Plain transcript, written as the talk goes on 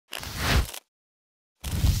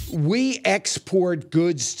We export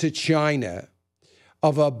goods to China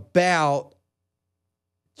of about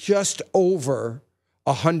just over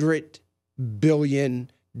 $100 billion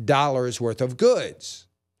worth of goods.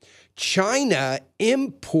 China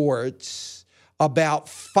imports about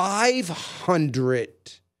 $500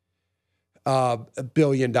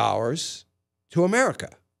 billion to America.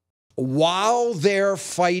 While they're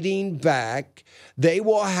fighting back, they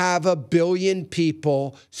will have 1 billion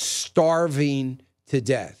people starving to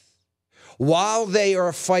death. While they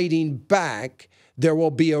are fighting back, there will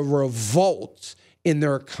be a revolt in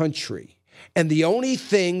their country. And the only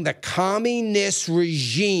thing the communist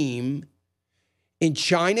regime in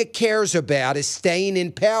China cares about is staying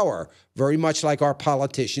in power, very much like our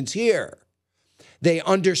politicians here. They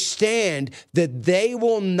understand that they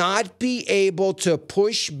will not be able to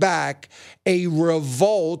push back a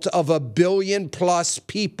revolt of 1 billion plus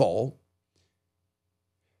people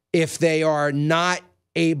if they are not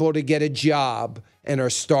able to get a job and are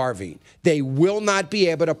starving. They will not be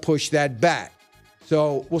able to push that back.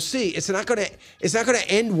 So we'll see. It's not going to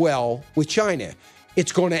end well with China.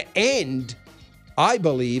 It's going to end, I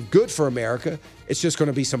believe, good for America. It's just going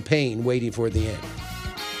to be some pain waiting for the end.